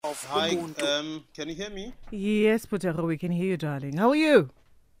of Hi, Ubuntu. can you hear me? Yes, Phuthego, we can hear you, darling. How are you?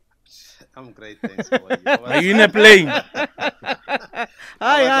 I'm great, thanks. How are you? Are you in a plane?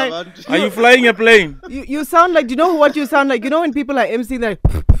 Hi. Are you flying a plane? You sound like, do you know what you sound like? You know when people are emceeing like,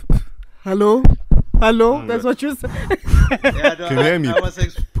 hello? That's what you sound. Yeah, no, Can you hear me? I was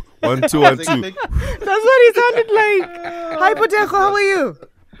 1, 2, 1, 2. That's what he sounded like. Hi, Phuthego, how are you?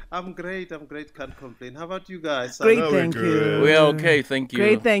 I'm great. Can't complain. How about you guys? Great, we're thank you. good. We're okay, thank you.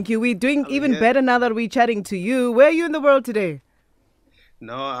 Great, thank you. We're doing even here. better now that we're chatting to you. Where are you in the world today?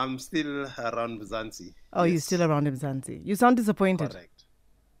 No, I'm still around Mzansi. Oh, you're Yes, still around Mzansi. You sound disappointed. correct.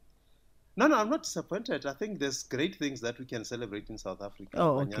 No, I'm not disappointed. I think there's great things that we can celebrate in South Africa.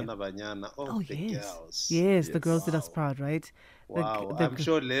 Oh, okay. Banyana. Oh, the yes. girls. Yes, the girls did Wow. us proud, right? Wow, I'm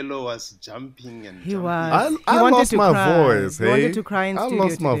sure Lelo was jumping and He jumping. was. I He wanted lost to my cry. voice. He Hey, wanted to cry in I studio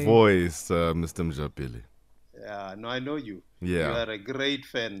lost my today. voice, Mr. Mojapele. Yeah, no, I know you. Yeah. You are a great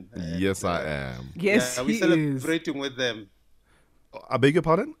fan. Yes, I am. Yes, yeah, he we're is. celebrating with them. I beg your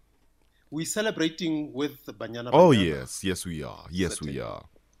pardon? We're celebrating with Banyana. Oh Banyana. yes, we are. Yes, we are.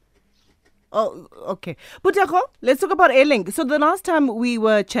 Oh, okay. Phuthego, let's talk about Airlink. So the last time we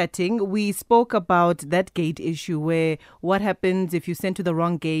were chatting, we spoke about that gate issue where what happens if you send to the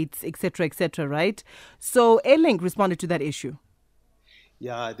wrong gates, etc., right? So Airlink responded to that issue.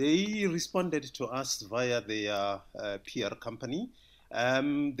 Yeah, they responded to us via their PR company.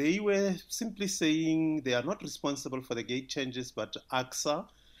 They were simply saying they are not responsible for the gate changes, but AXA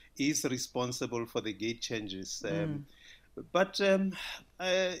is responsible for the gate changes. But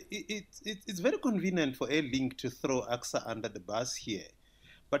it's very convenient for Airlink to throw AXA under the bus here.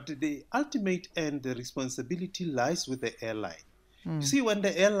 But the ultimate end, the responsibility lies with the airline. You see, when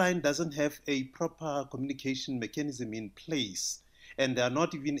the airline doesn't have a proper communication mechanism in place, and they are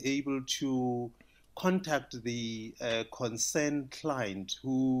not even able to contact the concerned client,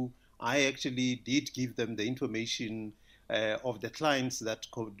 who I actually did give them the information of the clients that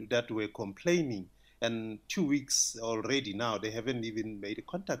were complaining. And 2 weeks already now, they haven't even made a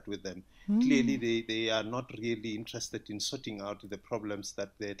contact with them. Clearly, they are not really interested in sorting out the problems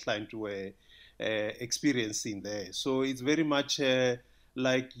that the client were experiencing there. So it's very much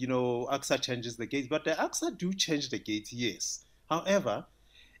like, AXA changes the gates. But the AXA do change the gates, yes. However,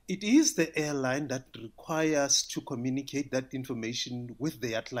 it is the airline that requires to communicate that information with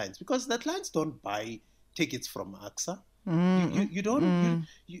their clients, because the clients don't buy tickets from AXA. You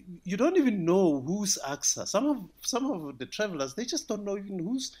don't even know who's AXA. Some of the travelers, they just don't know even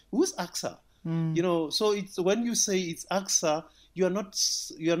who's AXA. So it's when you say it's AXA, you are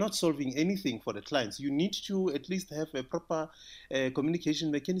not solving anything for the clients. You need to at least have a proper communication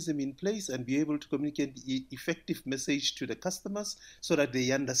mechanism in place and be able to communicate effective message to the customers so that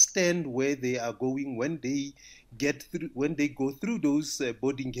they understand where they are going when they go through those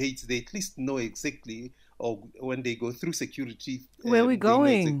boarding gates. They at least know exactly, or when they go through security, Where we they know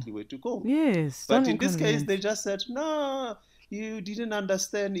going? exactly where to go. Yes. But so in this case, inconvenient. they just said, no, you didn't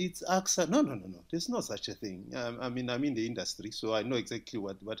understand, it's AXA. No. There's no such a thing. I'm in the industry, so I know exactly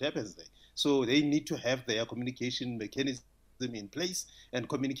what happens there. So they need to have their communication mechanism in place and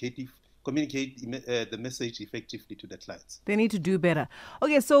communicate the message effectively to the clients. They need to do better.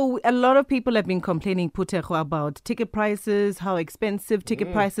 Okay, so a lot of people have been complaining, Phuthego, about ticket prices, how expensive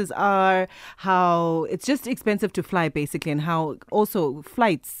ticket prices are, how it's just expensive to fly, basically, and how also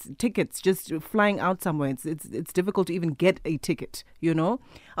tickets, just flying out somewhere, it's difficult to even get a ticket,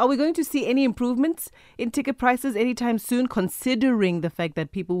 Are we going to see any improvements in ticket prices anytime soon, considering the fact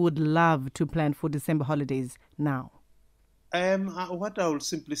that people would love to plan for December holidays now? What I will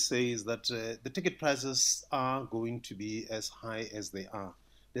simply say is that the ticket prices are going to be as high as they are.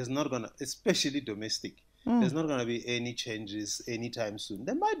 There's not going to, especially domestic, there's not going to be any changes anytime soon.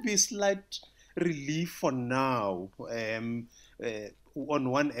 There might be a slight relief for now on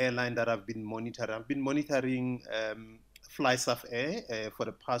one airline that I've been monitoring. I've been monitoring FlySAF Air for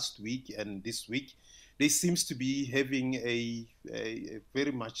the past week and this week. They seems to be having a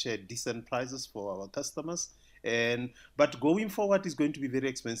very much decent prices for our customers. But going forward is going to be very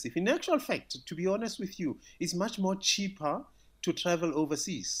expensive. In actual fact, to be honest with you, it's much more cheaper to travel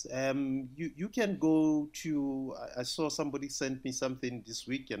overseas. You can go to, I saw somebody sent me something this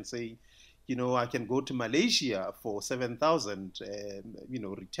week and say, I can go to Malaysia for 7,000,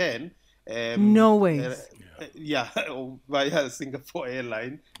 return. No way. Via Singapore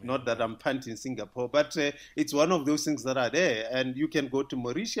airline. Not that I'm punting Singapore, but it's one of those things that are there. And you can go to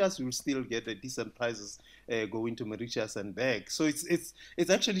Mauritius, you'll still get a decent prices going to Mauritius and back. So it's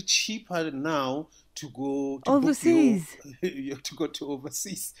actually cheaper now to go to overseas. To go to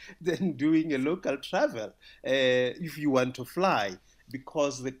overseas than doing a local travel if you want to fly.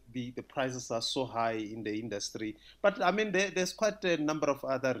 because the prices are so high in the industry. But I mean, there's quite a number of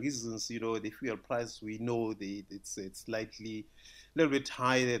other reasons. The fuel price, we know it's slightly a little bit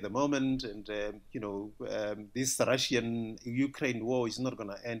high at the moment, and this Russian-Ukraine war is not going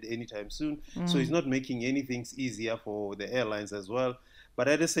to end anytime soon, so it's not making anything easier for the airlines as well. But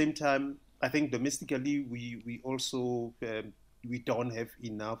at the same time, I think domestically we also we don't have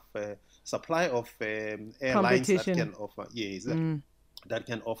enough supply of airlines that can offer that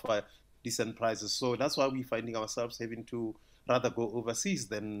can offer decent prices. So that's why we're finding ourselves having to rather go overseas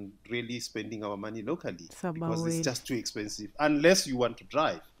than really spending our money locally, because it's just too expensive unless you want to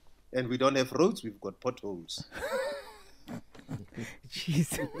drive, and we don't have roads, we've got potholes.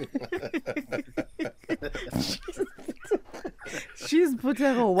 Jeez. She's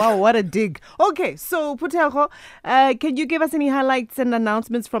Phuthego. Wow, what a dig. Okay, so Phuthego, can you give us any highlights and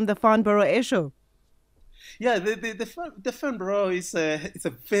announcements from the Farnborough Air Show? Yeah, the Farnborough is it's a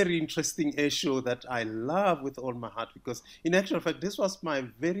very interesting air show that I love with all my heart, because in actual fact, this was my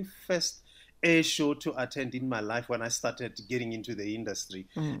very first air show to attend in my life when I started getting into the industry.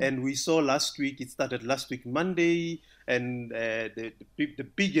 And we saw last week, it started last week Monday, and the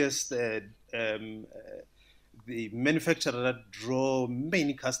biggest the manufacturer that drew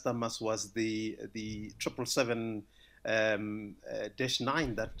many customers was the 777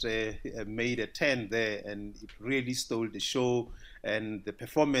 -9 that made a 10 there, and it really stole the show. And the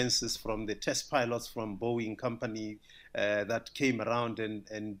performances from the test pilots from Boeing company that came around and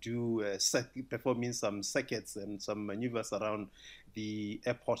performing some circuits and some maneuvers around the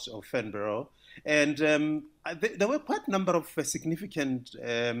airport of Farnborough. And there were quite a number of significant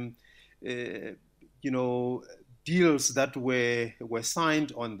deals that were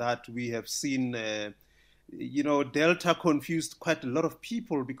signed on that. We have seen Delta confused quite a lot of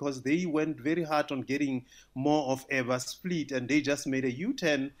people because they went very hard on getting more of Airbus fleet, and they just made a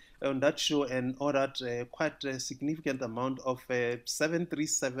U-turn on that show and ordered quite a significant amount of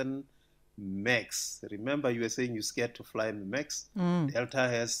 737 MAX. Remember, you were saying you're scared to fly in the MAX? Delta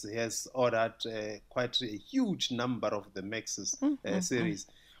has ordered quite a huge number of the MAXes series.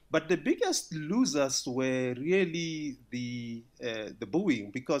 But the biggest losers were really the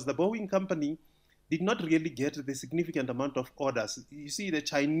Boeing, because the Boeing company did not really get the significant amount of orders. You see, the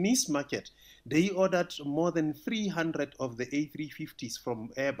Chinese market, they ordered more than 300 of the A350s from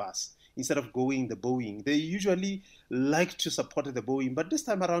Airbus instead of going the Boeing. They usually like to support the Boeing, but this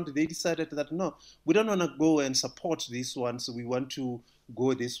time around they decided that no, we don't want to go and support these ones. We want to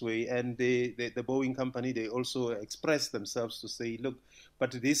go this way. And the Boeing company, they also expressed themselves to say, look,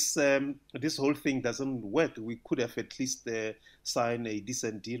 but this whole thing doesn't work. We could have at least signed a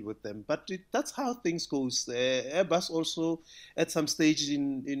decent deal with them. But that's how things goes. Airbus also, at some stage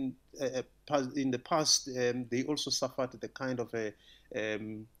in the past, they also suffered the kind of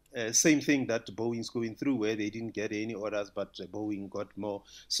same thing that Boeing's going through, where they didn't get any orders, but Boeing got more.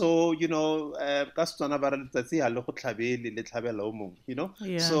 So,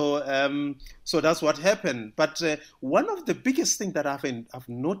 so that's what happened. But one of the biggest things that I've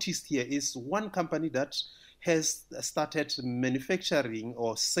noticed here is one company that has started manufacturing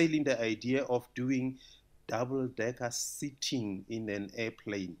or selling the idea of doing double-decker seating in an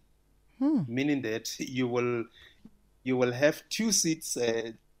airplane, meaning that you will have two seats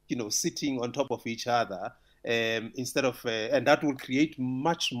sitting on top of each other, instead of, and that will create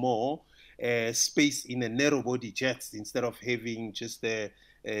much more space in a narrow body jets instead of having just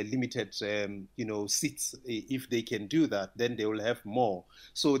limited, seats. If they can do that, then they will have more.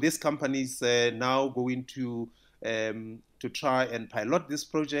 So this company is now going to try and pilot this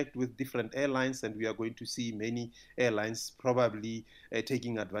project with different airlines, and we are going to see many airlines probably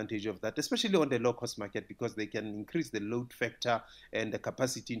taking advantage of that, especially on the low-cost market, because they can increase the load factor and the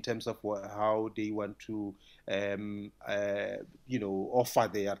capacity in terms of how they want to offer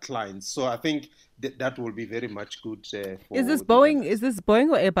their clients. So I think that will be very much good. Is this Boeing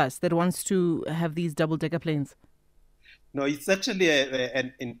or Airbus that wants to have these double-decker planes? No, it's actually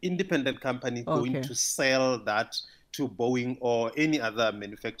an independent company going to sell that to Boeing or any other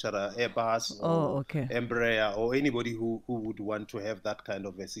manufacturer, Airbus or Embraer, or anybody who would want to have that kind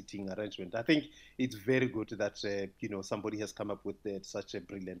of a seating arrangement. I think it's very good that somebody has come up with such a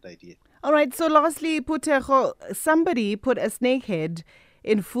brilliant idea. All right. So lastly, Phuthego, somebody put a snake head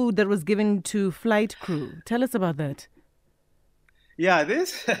in food that was given to flight crew. Tell us about that. Yeah,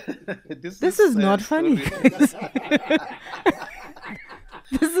 this is not funny.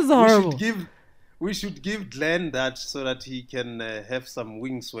 This is horrible. We should give Glenn that so that he can have some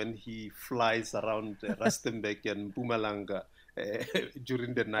wings when he flies around Rustenburg and Mpumalanga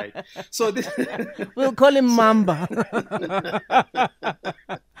during the night. So this We'll call him Mamba.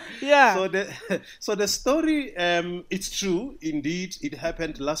 Yeah. So the story, it's true. Indeed, it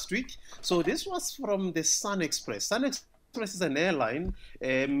happened last week. So this was from the Sun Express. Sun Express is an airline,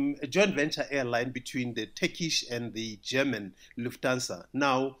 a joint venture airline between the Turkish and the German Lufthansa.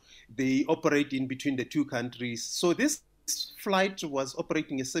 Now, they operate in between the two countries. So this flight was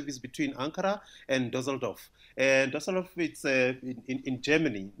operating a service between Ankara and Düsseldorf. And Düsseldorf, it's in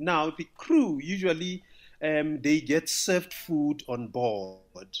Germany. Now, the crew usually, they get served food on board.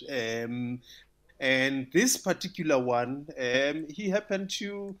 And this particular one, he happened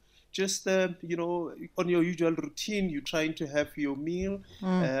to just, on your usual routine, you're trying to have your meal,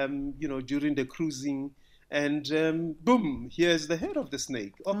 during the cruising. And boom, here's the head of the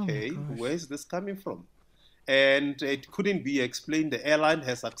snake. Okay, where's this coming from? And it couldn't be explained. The airline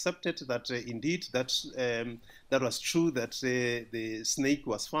has accepted that indeed that was true, that the snake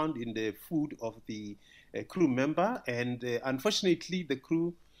was found in the food of the crew member. And unfortunately, the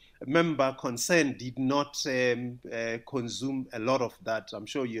crew member concerned did not consume a lot of that. I'm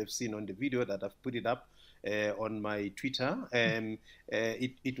sure you have seen on the video that I've put it up on my Twitter.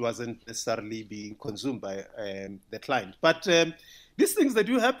 It wasn't necessarily being consumed by the client. But these things that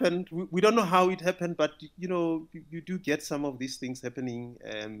do happen, we don't know how it happened, but you do get some of these things happening.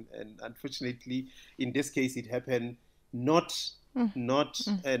 And unfortunately, in this case, it happened not on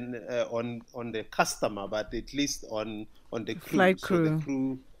the customer, but at least on the crew. Flight crew. So the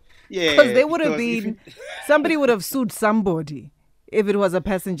crew, yeah, because they would have been, somebody would have sued somebody if it was a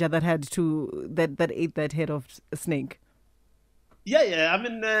passenger that had that ate that head of a snake. Yeah. I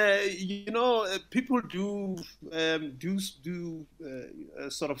mean, people do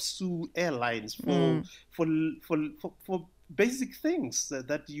sort of sue airlines for basic things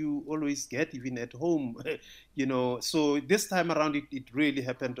that you always get even at home. So this time around, it really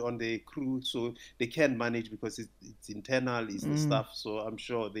happened on the crew, so they can manage because it's internal, it's the stuff. So I'm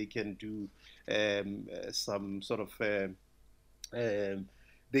sure they can do some sort of.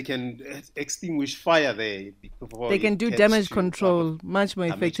 They can extinguish fire there. They can do damage control much more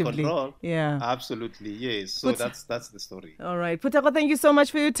effectively. Control. Yeah, absolutely, yes. So that's the story. All right, Phuthego, thank you so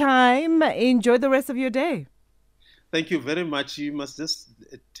much for your time. Enjoy the rest of your day. Thank you very much. You must just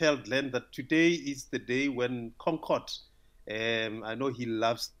tell Glenn that today is the day when Concorde, I know he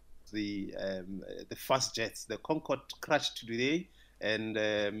loves the fast jets. The Concorde crashed today, and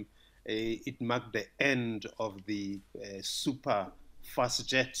it marked the end of the super fast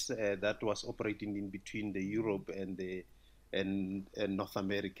jet that was operating in between the Europe and North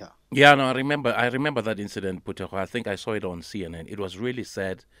America. Yeah, no, I remember that incident, Phuthego. I think I saw it on CNN. It was really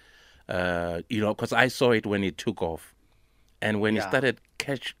sad. Because I saw it when it took off, and when it started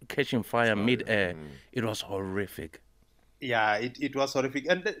catching fire mid-air, it was horrific. Yeah, it was horrific.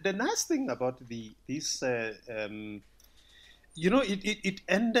 And the nice thing about this, it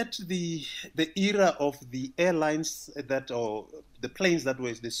ended the era of the airlines or the planes that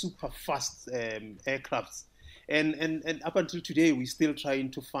was the super fast aircrafts, and up until today, we're still trying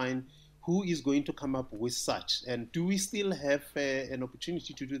to find who is going to come up with such? And do we still have an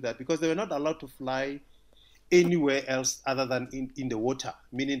opportunity to do that? Because they were not allowed to fly anywhere else other than in the water,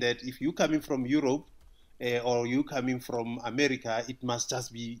 meaning that if you're coming from Europe or you're coming from America, it must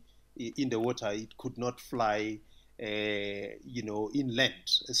just be in the water. It could not fly, inland.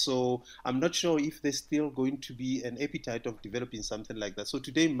 So I'm not sure if there's still going to be an appetite of developing something like that. So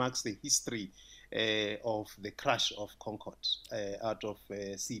today marks the history of the crash of Concorde out of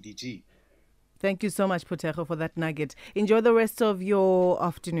CDG. Thank you so much, Phuthego, for that nugget. Enjoy the rest of your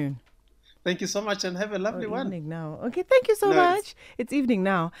afternoon. Thank you so much and have a lovely one. Evening now. Okay, thank you so much. It's evening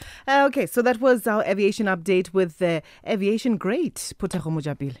now. Okay, so that was our aviation update with the aviation great, Phuthego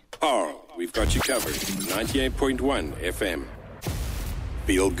Mojapele. Carl, we've got you covered. 98.1 FM.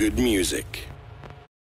 Feel good music.